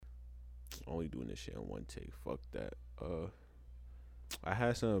Only doing this shit in one take. Fuck that. I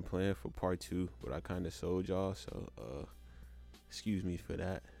had something planned for part two, but I kind of sold y'all. So excuse me for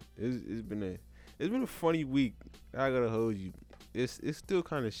that. It's been a funny week. I gotta hold you. It's still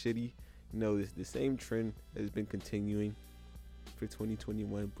kind of shitty. You know, it's the same trend has been continuing for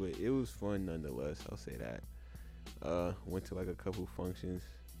 2021, but it was fun nonetheless. I'll say that. Went to like a couple functions.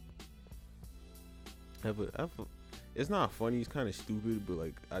 It's not funny. It's kind of stupid, but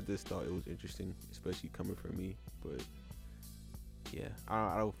like I just thought it was interesting, especially coming from me. But yeah,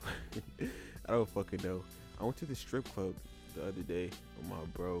 I don't, I don't fucking know. I went to the strip club the other day with my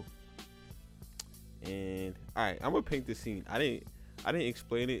bro, and all right, I'm gonna paint the scene. I didn't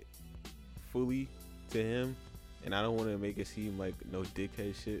explain it fully to him, and I don't want to make it seem like no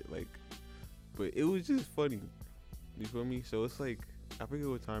dickhead shit. Like, but it was just funny. You feel me? So it's like I forget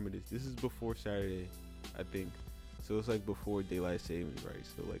what time it is. This is before Saturday, I think. So it's like before daylight savings, right?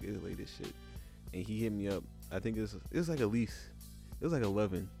 So like it's late as shit. And he hit me up. I think it's like at least it was like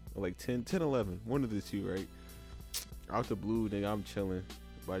 11 or like 10, 11, one of the two, right? Out the blue, nigga, I'm chilling,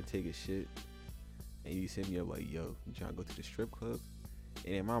 about to take a shit, and he hit me up like, "Yo, you trying to go to the strip club?"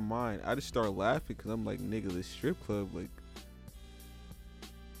 And in my mind, I just start laughing because I'm like, "Nigga, the strip club, like,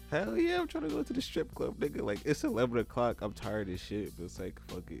 hell yeah, I'm trying to go to the strip club, nigga. Like, it's 11 o'clock. I'm tired of shit, but it's like,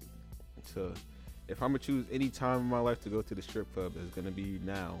 fuck it." So, if I'm gonna choose any time in my life to go to the strip club, it's gonna be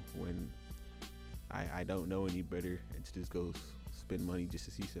now when I don't know any better and to just go spend money just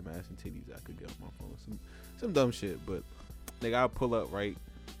to see some ass and titties I could get on my phone. Some dumb shit, but nigga, I pull up right,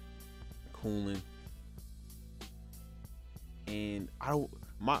 cooling, and I don't.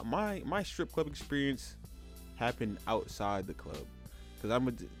 My strip club experience happened outside the club. Cause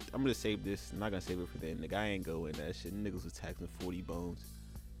I'm gonna save this. I'm not gonna save it for the end. Nigga, I ain't going that shit. Niggas was taxing 40 bones,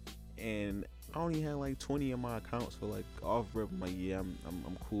 and I only had like 20 in my accounts for like off rip. I'm like, yeah,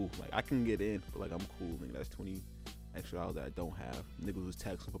 I'm cool. Like I can get in, but like I'm cool. Nigga, that's 20 extra dollars that I don't have. Niggas was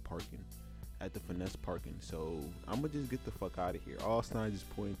taxing for parking at the finesse parking. So I'm gonna just get the fuck out of here. All signs is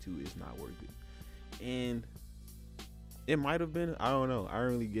pointing to is not worth it, and it might have been. I don't know. I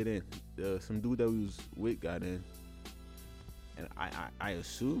didn't really get in. Some dude that we was with got in. And I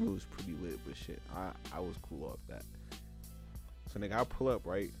assume it was pretty lit, but shit, I was cool off that. So nigga, I pull up,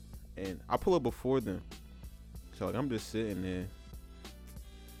 right? And I pull up before them. So like I'm just sitting there,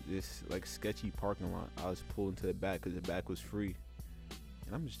 this like sketchy parking lot. I was pulling to the back because the back was free.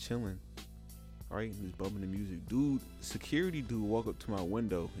 And I'm just chilling. Right? And just bumping the music. Dude, security dude walk up to my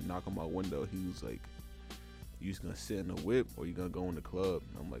window and knock on my window. He was like, "You just gonna sit in the whip or you gonna go in the club?"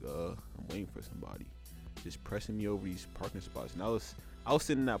 And I'm like, I'm waiting for somebody. Just pressing me over these parking spots. And I was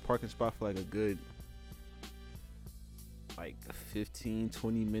sitting in that parking spot for like a good like 15,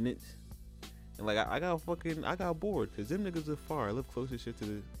 20 minutes. And like I got bored because them niggas are far. I live close as shit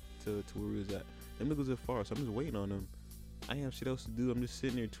to where we was at. Them niggas are far, so I'm just waiting on them. I ain't have shit else to do. I'm just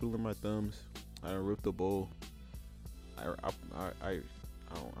sitting there twiddling my thumbs. I ripped the bowl. I don't even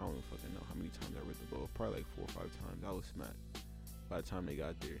fucking know how many times I ripped the bowl. Probably like 4 or 5 times. I was smacked by the time they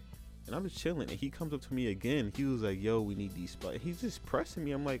got there. And I'm just chilling, and he comes up to me again. He was like, "Yo, we need these spots." He's just pressing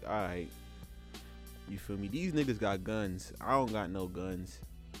me. I'm like, "All right, you feel me? These niggas got guns. I don't got no guns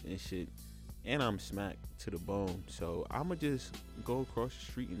and shit, and I'm smacked to the bone. So I'ma just go across the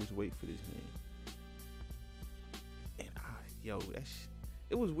street and just wait for this man." And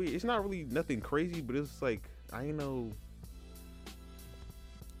it was weird. It's not really nothing crazy, but it's like I ain't know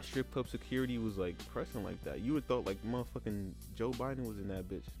strip club security was like pressing like that. You would thought like motherfucking Joe Biden was in that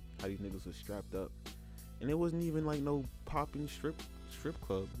bitch. How these niggas was strapped up, and it wasn't even like no popping strip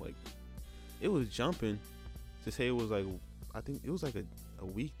club. Like it was jumping to say it was like I think it was like a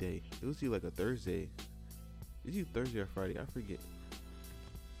weekday. It was either like a Thursday. It's either Thursday or Friday. I forget.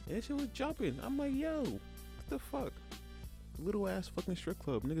 And that shit was jumping. I'm like, yo, what the fuck? Little ass fucking strip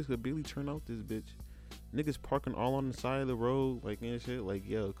club. Niggas could barely turn out this bitch. Niggas parking all on the side of the road, like and shit. Like,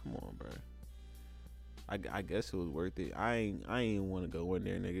 yo, come on, bro. I guess it was worth it. I ain't want to go in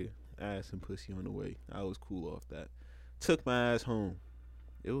there, nigga. I had some pussy on the way. I was cool off that. Took my ass home.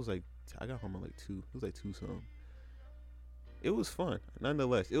 It was like I got home at like 2. It was like 2 something. It was fun,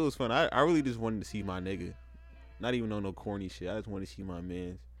 nonetheless. It was fun. I really just wanted to see my nigga. Not even on no corny shit. I just wanted to see my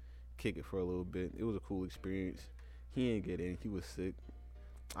man kick it for a little bit. It was a cool experience. He ain't get in. He was sick.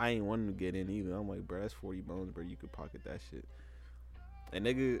 I ain't wanting to get in either. I'm like, bro, that's 40 bones, bro. You could pocket that shit. And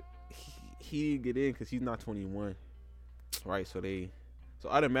nigga, he didn't get in because he's not 21, right? So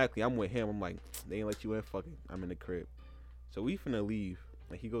automatically I'm with him. I'm like, they ain't let you in. Fuck it, I'm in the crib. So we finna leave.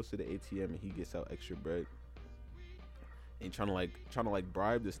 Like he goes to the ATM and he gets out extra bread and trying to like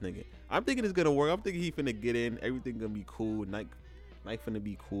bribe this nigga. I'm thinking it's gonna work. I'm thinking he finna get in. Everything gonna be cool. Night finna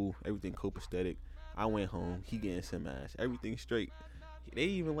be cool. Everything copacetic. I went home. He getting some ass. Everything straight. They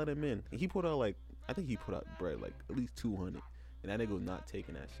even let him in. And he put out like, I think he put out bread like at least 200. And that nigga was not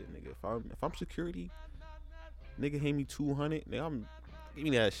taking that shit, nigga. If I'm security, nigga hand me 200. Nigga, give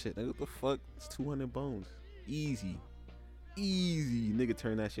me that shit, nigga. What the fuck? It's 200 bones. Easy. Nigga,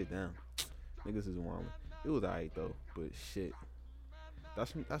 turn that shit down. Niggas is wildin'. It was alright though, but shit.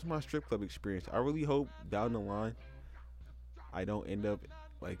 That's my strip club experience. I really hope down the line I don't end up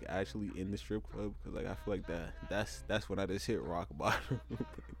like actually in the strip club, because like I feel like that's when I just hit rock bottom.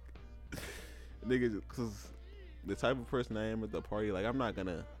 Niggas, because the type of person I am at the party, like I'm not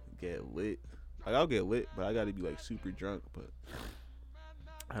gonna get lit. Like I'll get lit, but I gotta be like super drunk. But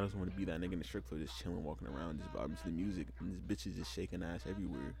I just want to be that nigga in the strip club, just chilling, walking around, just vibing to the music, and this bitch is just shaking ass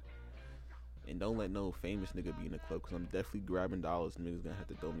everywhere. And don't let no famous nigga be in the club, because I'm definitely grabbing dollars. Niggas gonna have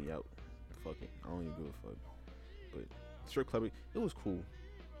to throw me out. Fuck it, I don't even give a fuck. But strip clubbing, it was cool.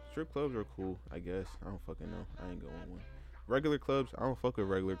 Strip clubs are cool, I guess. I don't fucking know. I ain't going one. Regular clubs, I don't fuck with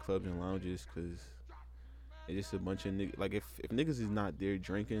regular clubs and lounges, because it's just a bunch of niggas. Like if niggas is not there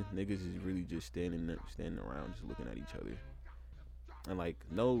drinking, niggas is really just standing around, just looking at each other. And like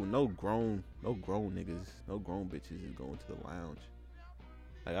no grown niggas, no grown bitches is going to the lounge.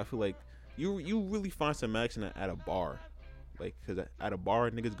 Like I feel like you really find some action at a bar. Like, cause at a bar,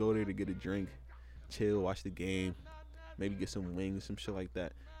 niggas go there to get a drink, chill, watch the game, maybe get some wings, some shit like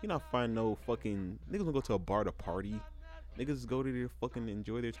that. You not find no fucking niggas don't go to a bar to party. Niggas go there to fucking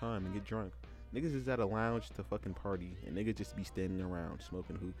enjoy their time and get drunk. Niggas is at a lounge to fucking party, and niggas just be standing around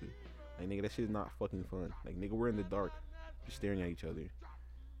smoking hookah. Like nigga, that shit is not fucking fun. Like nigga, we're in the dark, just staring at each other.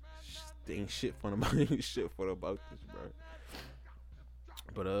 Ain't shit fun about this, bro.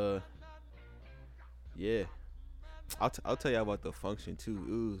 But yeah, I'll tell you about the function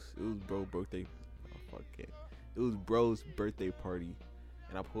too. It was bro's birthday. Oh, fuck it. It was bro's birthday party,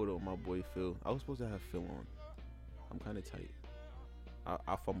 and I pulled up with my boy Phil. I was supposed to have Phil on. I'm kind of tight.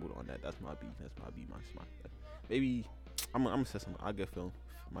 I fumbled on that. That's my beat. My smart. Maybe I'm gonna say something. I'll get Phil,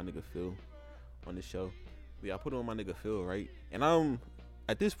 my nigga Phil, on the show. But yeah, I put on my nigga Phil, right? And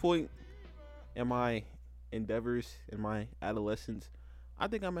at this point in my endeavors, in my adolescence, I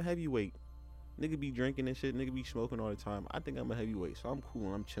think I'm a heavyweight. Nigga be drinking and shit. Nigga be smoking all the time. I think I'm a heavyweight, so I'm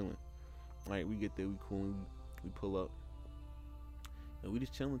cool. I'm chilling. All right, we get there. We cool. We pull up, and we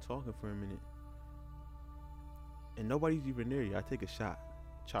just chilling, talking for a minute. And nobody's even there yet. I take a shot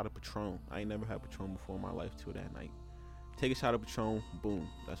of Patron. I ain't never had Patron before in my life till that night. Take a shot of Patron, boom,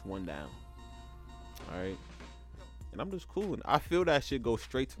 that's one down. Alright. And I'm just cool. And I feel that shit go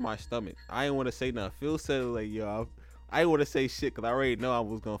straight to my stomach. I ain't want to say nothing. Phil said like, yo, I ain't want to say shit because I already know I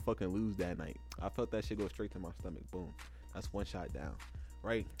was going to fucking lose that night. I felt that shit go straight to my stomach, boom. That's one shot down.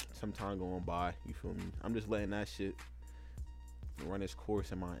 Right? Some time going by, you feel me? I'm just letting that shit run its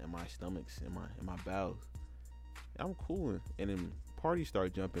course in my stomachs, in my bowels. I'm cooling, and then parties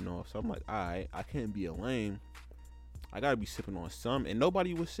start jumping off. So I'm like, alright, I can't be a lame. I gotta be sipping on some, and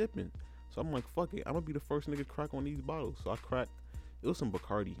nobody was sipping. So I'm like, fuck it, I'm gonna be the first nigga crack on these bottles. So I cracked. It was some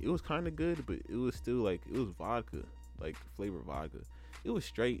Bacardi. It was kind of good, but it was still like, it was vodka, like flavored vodka. It was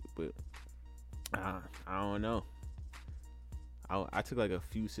straight, but I don't know. I took like a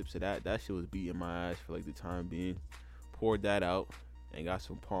few sips of that. That shit was beating my ass for like the time being. Poured that out and got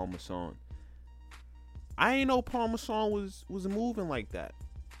some Parmesan. I ain't know Parmesan was moving like that.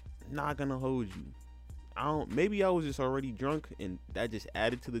 Not gonna hold you. Maybe I was just already drunk and that just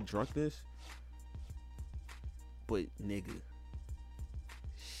added to the drunkenness. But nigga,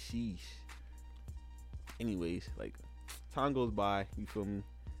 sheesh. Anyways, like time goes by, you feel me?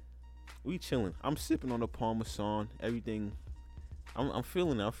 We chilling. I'm sipping on the Parmesan. Everything. I'm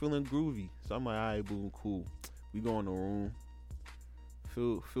feeling it. I'm feeling groovy. So I'm like, alright, boom, cool. We go in the room.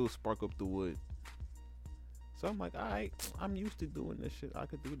 Phil spark up the wood. So I'm like, alright, I'm used to doing this shit. I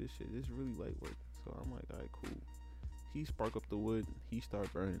could do this shit. It's really light work. So I'm like, alright, cool. He spark up the wood. He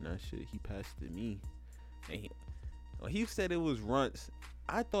start burning that shit. He passed it to me. And he said it was runts.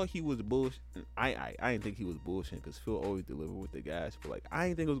 I thought he was bullshit. I didn't think he was bullshit because Phil always delivered with the gas. But like, I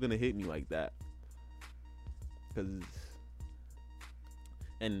didn't think it was gonna hit me like that. Cause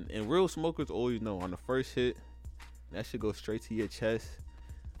and real smokers always know on the first hit, that shit goes straight to your chest.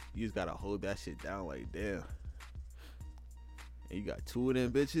 You just gotta hold that shit down like damn. And you got two of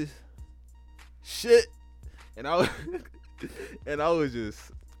them bitches. Shit. And I was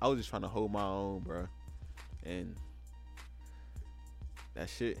just trying to hold my own, bro. And that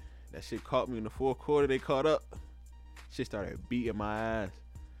shit caught me in the fourth quarter. They caught up. Shit started beating my ass.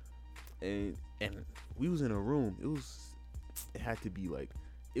 And we was in a room. It had to be like,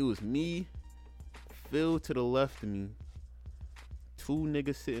 it was me, Phil to the left of me, two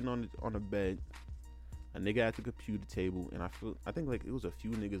niggas sitting on the bed, a nigga at the computer table, and I think like it was a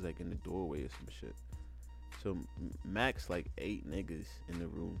few niggas like in the doorway or some shit. So max like 8 niggas in the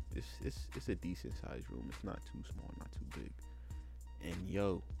room. It's a decent sized room. It's not too small, not too big.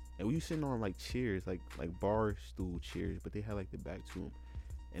 And we sitting on like chairs, like bar stool chairs, but they had like the back to them.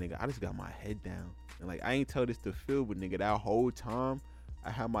 And nigga, I just got my head down, and like I ain't tell this to Phil, but nigga, that whole time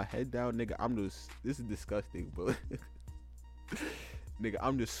I had my head down, nigga. This is disgusting, but nigga,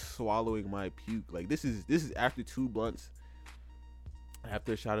 I'm just swallowing my puke. Like this is after 2 blunts,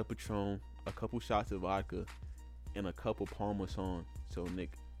 after a shot of Patron, a couple shots of vodka, and a couple Parmesan. So nigga,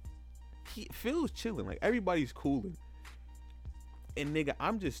 Phil's chilling, like everybody's cooling, and nigga,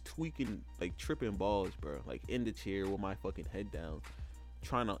 I'm just tweaking, like tripping balls, bro. Like in the chair with my fucking head down,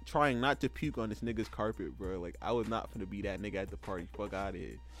 trying not to puke on this nigga's carpet, bro. Like I was not finna be that nigga at the party. Fuck out of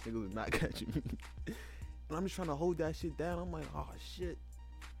here, nigga was not catching me. And I'm just trying to hold that shit down. I'm like, oh shit,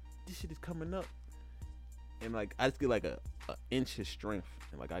 this shit is coming up. And like I just get like a inch of strength,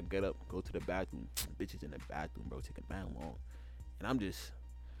 and like I get up, go to the bathroom. Bitches in the bathroom, bro, taking mad long. And I'm just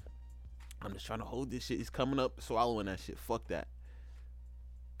trying to hold this shit. It's coming up, swallowing that shit. Fuck that.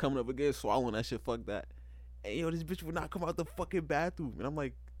 Coming up again, swallowing that shit. Fuck that. And yo, this bitch would not come out the fucking bathroom. And I'm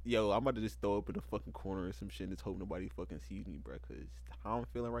like, yo, I'm about to just throw up in the fucking corner or some shit and just hope nobody fucking sees me, bro. Cause how I'm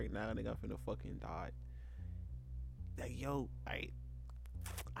feeling right now, nigga, I'm finna fucking die. Like, yo, I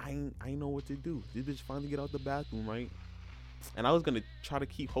ain't know what to do. This bitch finally get out the bathroom, right? And I was gonna try to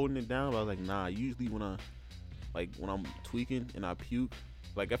keep holding it down, but I was like, nah. Usually when I'm tweaking and I puke,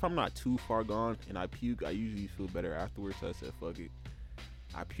 like if I'm not too far gone and I puke, I usually feel better afterwards. So I said, fuck it.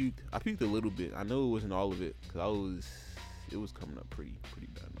 I puked a little bit. I know it wasn't all of it, cause it was coming up pretty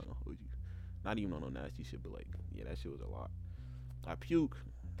bad. I'm not gonna hold you. Not even on no nasty shit, but like, yeah, that shit was a lot. I puke.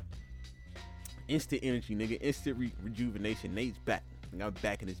 Instant energy, nigga. Instant rejuvenation. Nate's back. I'm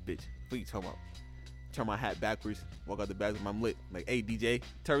back in this bitch. What you talking about? Turn my hat backwards. Walk out the bathroom. I'm lit. Like, hey, DJ,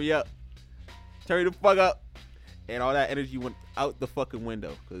 turn up. Turn the fuck up. And all that energy went out the fucking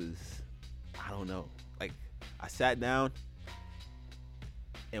window. Because, I don't know. Like, I sat down.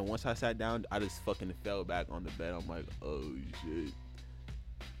 And once I sat down, I just fucking fell back on the bed. I'm like, oh, shit.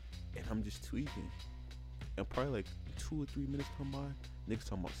 And I'm just tweaking. And probably like 2 or 3 minutes come by. Niggas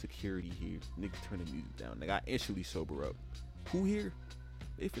talking about security here. Niggas turn the music down. Nigga, I instantly sober up. Who here?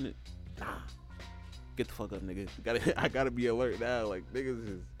 They finna, nah. Get the fuck up, nigga. I gotta be alert now. Like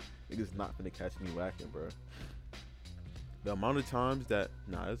niggas not finna catch me whacking, bro. The amount of times that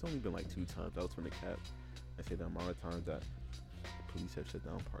it's only been like 2 times. I was from the cap. I say the amount of times that police have shut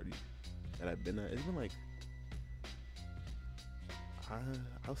down parties that I've been at. It's been like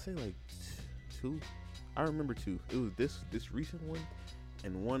I'll say like 2. I remember 2. It was this recent one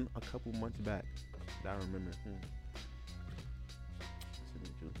and one a couple months back that I remember.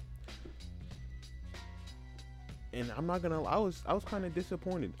 And I'm not gonna. I was kind of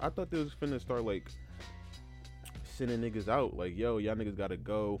disappointed. I thought they was finna start like sending niggas out. Like, yo, y'all niggas gotta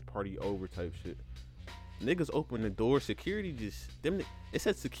go. Party over type shit. Niggas opened the door. Security it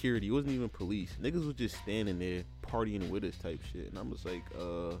said security. It wasn't even police. Niggas was just standing there partying with us type shit. And I'm just like,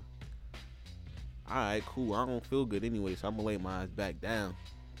 alright, cool. I don't feel good anyway, so I'm gonna lay my eyes back down.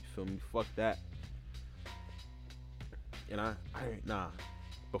 You feel me? Fuck that. And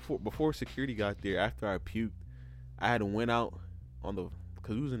before security got there, after I puked, I had went out cause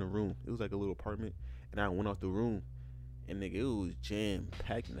we was in a room. It was like a little apartment, and I went out the room, and nigga, it was jam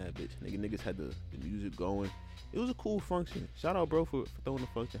packed in that bitch. Niggas had the music going. It was a cool function. Shout out, bro, for throwing the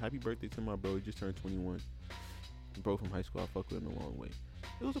function. Happy birthday to my bro. He just turned 21. Bro from high school, I fuck with him a long way.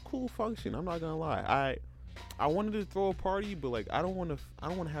 It was a cool function. I'm not gonna lie. I wanted to throw a party, but like I don't want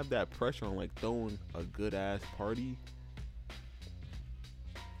to have that pressure on like throwing a good ass party.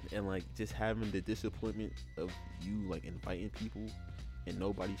 And like just having the disappointment of you like inviting people and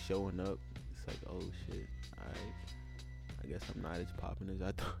nobody showing up. It's like, oh shit, alright, I guess I'm not as popping as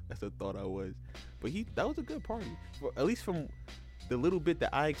I thought I was. But that was a good party. At least from the little bit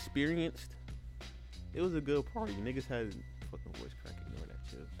that I experienced, it was a good party. Niggas had fucking voice cracking, ignore that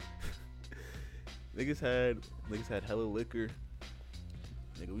chill. Niggas had hella liquor.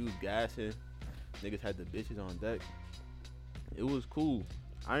 Nigga, we was gassing. Niggas had the bitches on deck. It was cool.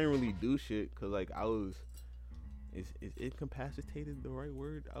 I didn't really do shit because like is incapacitated the right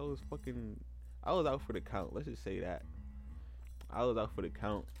word? I was out for the count. Let's just say that. I was out for the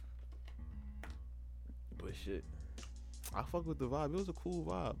count. But shit, I fuck with the vibe. It was a cool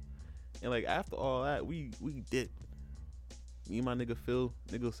vibe. And like after all that, we dipped. Me and my nigga Phil,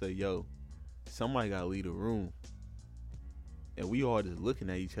 nigga say, yo, somebody gotta leave the room. And we all just looking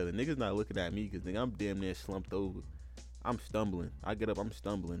at each other. Niggas not looking at me because nigga, I'm damn near slumped over. I'm stumbling. I get up, I'm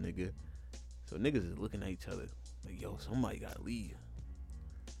stumbling, nigga. So niggas is looking at each other like, yo, somebody gotta leave.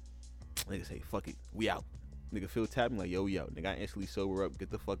 Nigga say, fuck it, we out. Nigga Phil tap me like, yo, we out. Nigga, I instantly sober up, get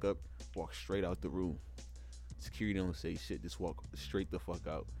the fuck up, walk straight out the room. Security don't say shit, just walk straight the fuck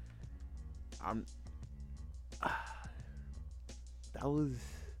out.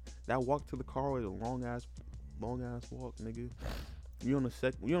 That walk to the car was a long ass walk, nigga. We on the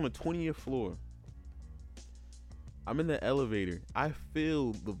 20th floor. I'm in the elevator. I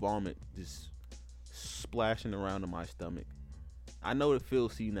feel the vomit just splashing around in my stomach. I know it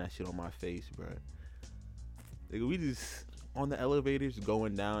feels seeing that shit on my face, bro. Nigga, we just on the elevators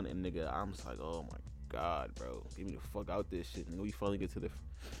going down, and nigga, I'm just like, oh my god, bro, get me the fuck out this shit. And we finally get to the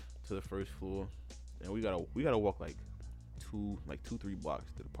first floor, and we gotta walk like 2-3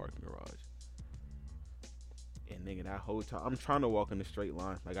 blocks to the parking garage. And nigga, that whole time I'm trying to walk in a straight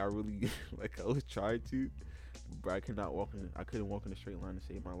line, like I really like I was trying to, but I couldn't walk in a straight line to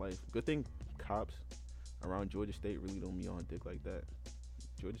save my life. Good thing cops around Georgia State really don't be on dick like that.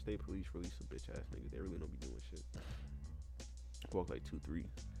 Georgia State police really some bitch ass niggas. They really don't be doing shit. Walk like 2-3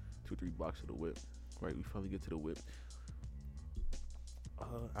 blocks to the whip. Right, we finally get to the whip.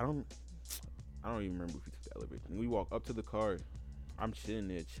 I don't even remember if we took the elevator. When we walk up to the car, I'm sitting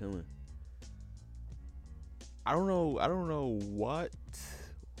there chilling. I don't know what.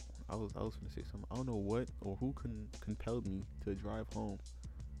 I was gonna say something. I don't know what or who compelled me to drive home,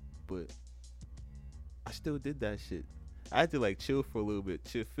 but I still did that shit. I had to like chill for a little bit.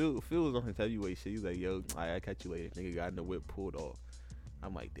 Phil was on his heavyweight shit. He was like, yo, I catch you later. Nigga got in the whip, pulled off.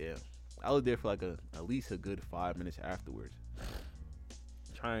 I'm like, damn. I was there for like at least a good 5 minutes afterwards.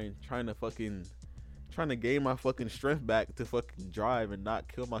 Trying to gain my fucking strength back to fucking drive and not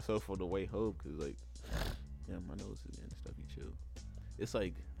kill myself on the way home. Cause like, yeah, my nose is getting stuffy. Chill. It's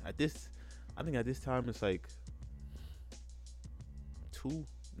like at this time it's like 2.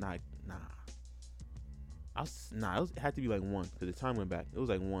 It had to be like 1 because the time went back. It was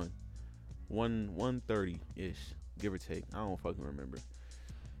like 1:30 ish, give or take. I don't fucking remember.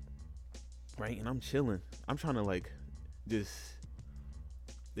 Right, and I'm chilling. I'm trying to like just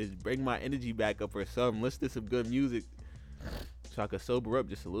bring my energy back up or something. Listen to some good music so I could sober up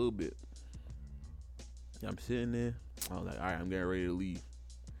just a little bit. I'm sitting there. I was like, all right, I'm getting ready to leave.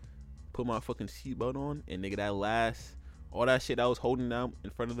 Put my fucking seatbelt on, and nigga, all that shit I was holding down in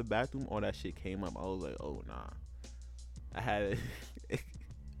front of the bathroom, all that shit came up. I was like, oh nah. I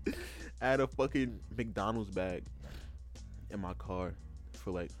had a fucking McDonald's bag in my car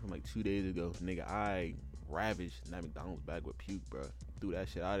from like 2 days ago. Nigga, I ravaged that McDonald's bag with puke, bro. Threw that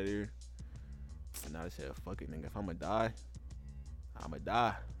shit out of there. And I said, fuck it, nigga. If I'ma die, I'ma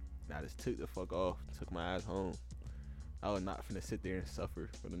die. And I just took the fuck off, took my ass home. I was not finna sit there and suffer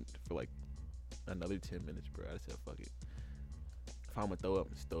for like another 10 minutes, bro. I said, fuck it. If I'ma throw up,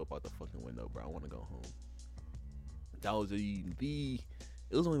 just throw up out the fucking window, bro. I wanna go home. That was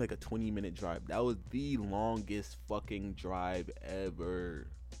it was only like a 20-minute drive. That was the longest fucking drive ever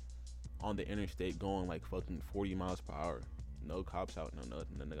on the interstate, going like fucking 40 miles per hour. No cops out, no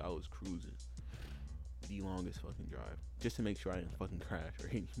nothing. Then I was cruising. The longest fucking drive. Just to make sure I didn't fucking crash or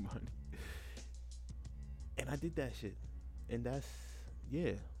anybody. And I did that shit. And that's,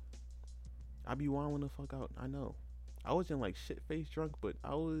 yeah. I be wilding the fuck out. I know. I wasn't like shit-faced drunk, but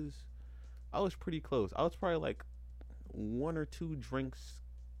I was pretty close. I was probably like 1 or 2 drinks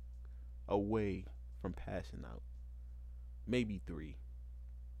away from passing out. Maybe 3.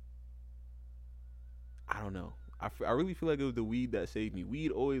 I don't know. I really feel like it was the weed that saved me.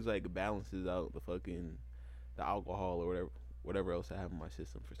 Weed always like balances out the alcohol or whatever else I have in my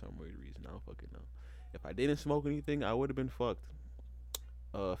system for some weird reason. I don't fucking know. If I didn't smoke anything, I would have been fucked.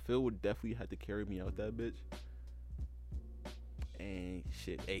 Phil would definitely have to carry me out that bitch. And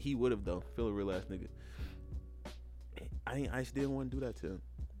shit, hey, he would have though. Phil a real ass nigga. I just didn't want to do that to him,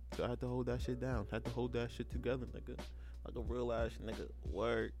 so I had to hold that shit down. Had to hold that shit together, nigga, like a real ass nigga.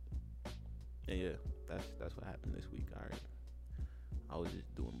 Word. And yeah, that's what happened this week. All right, I was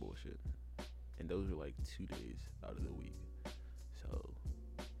just doing bullshit, and those were like 2 days out of the week. So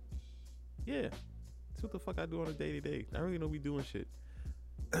yeah, that's what the fuck I do on a day to day. I really don't be doing shit.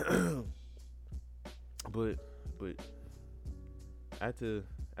 but I had to.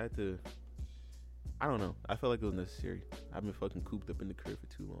 I don't know. I felt like it was necessary. I've been fucking cooped up in the crib for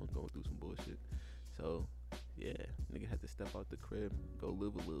too long, going through some bullshit. So yeah, nigga had to step out the crib, go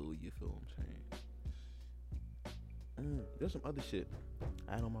live a little. You feel what I'm saying? There's some other shit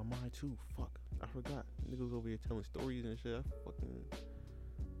I had on my mind too. Fuck, I forgot. Niggas over here telling stories and shit. I fucking.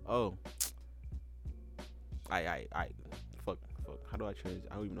 Oh. Fuck. How do I transition?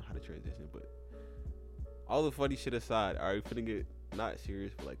 I don't even know how to transition, but all the funny shit aside, alright, finna get not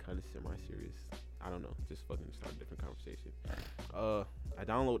serious, but like kind of semi-serious. I don't know, just fucking start a different conversation. I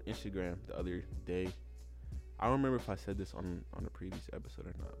downloaded Instagram the other day. I don't remember if I said this on a previous episode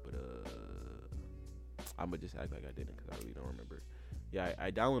or not, but I'ma just act like I didn't because I really don't remember. Yeah,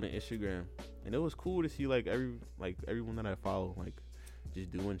 I downloaded Instagram, and it was cool to see like everyone that I follow like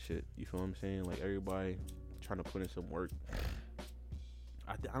just doing shit. You feel what I'm saying? Like everybody trying to put in some work.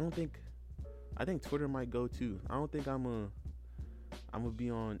 I think Twitter might go too. I don't think I'm gonna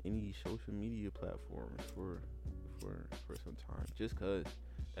be on any social media platforms for some time, just cause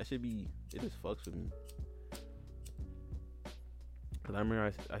that should be, it just fucks with me. Cause I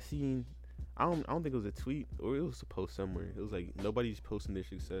remember I seen, I don't think it was a tweet or it was a post somewhere. It was like nobody's posting their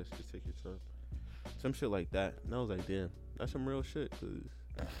success, just take your time, some shit like that. And I was like, damn, that's some real shit.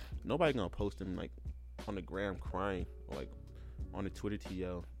 Cause nobody gonna post them like on the gram crying or like on the Twitter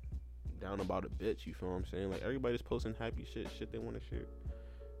TL down about a bitch. You feel what I'm saying? Like everybody's posting happy shit they want to share.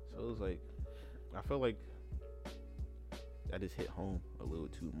 So it was like, I felt like that just hit home a little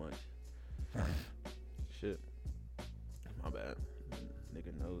too much. Shit, my bad.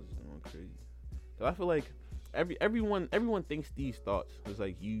 Nigga nose is going crazy. So I feel like everyone thinks these thoughts. It's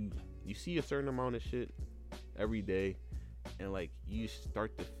like you see a certain amount of shit every day, and like you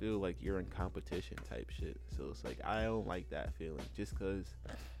start to feel like you're in competition type shit. So it's like I don't like that feeling, just cause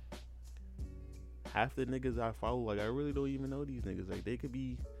half the niggas I follow, like I really don't even know these niggas. Like they could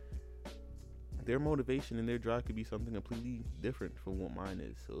be, their motivation and their drive could be something completely different from what mine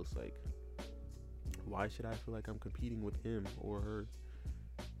is. So it's like, why should I feel like I'm competing with him or her?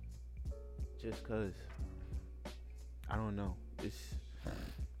 Just cause, I don't know.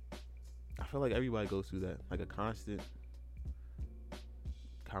 I feel like everybody goes through that, like a constant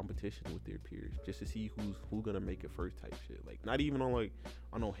competition with their peers, just to see who's gonna make it first type shit. Like not even on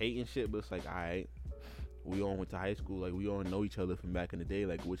no hating shit, but it's like, alright, we all went to high school, like we all know each other from back in the day,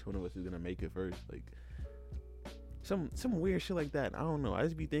 like which one of us is gonna make it first? Like some weird shit like that. I don't know, I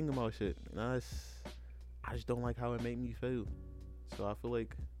just be thinking about shit, and I just don't like how it made me feel. So I feel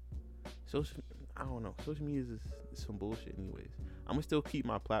like I don't know, social media is some bullshit anyways. I'm gonna still keep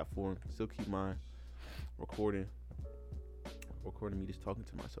my platform, still keep my recording me just talking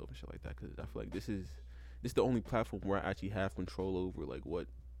to myself and shit like that, because I feel like this is the only platform where I actually have control over like what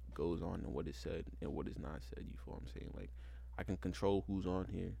goes on and what is said and what is not said. You feel what I'm saying? Like I can control who's on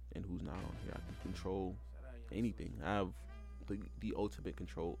here and who's not on here. I can control anything. I have the ultimate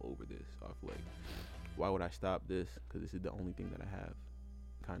control over this. So I feel like, why would I stop this? Because this is the only thing that I have,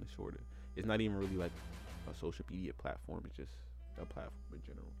 kind of, sort of. It's not even really like a social media platform. It's just a platform in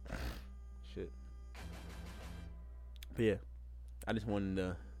general. Shit. But yeah, I just wanted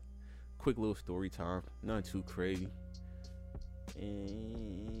a quick little story time. Nothing too crazy.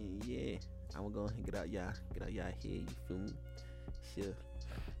 And yeah, I'm gonna go ahead and get out y'all here. You feel me? Shit.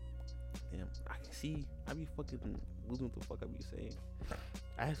 Damn, I can see. I be fucking losing what the fuck I be saying.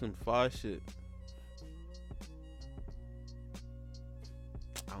 I had some fire shit.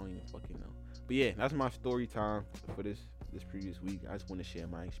 I don't even fucking know. But yeah, that's my story time for this previous week. I just want to share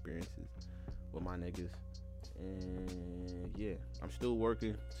my experiences with my niggas. And yeah, I'm still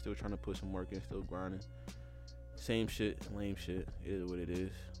working, still trying to put some work in, still grinding. Same shit, lame shit. It is what it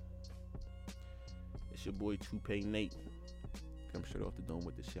is. It's your boy Toupee Nate. Come straight off the dome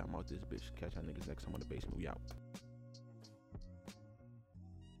with this shit. I'm out this bitch. Catch y'all niggas next time on The Basement. We out.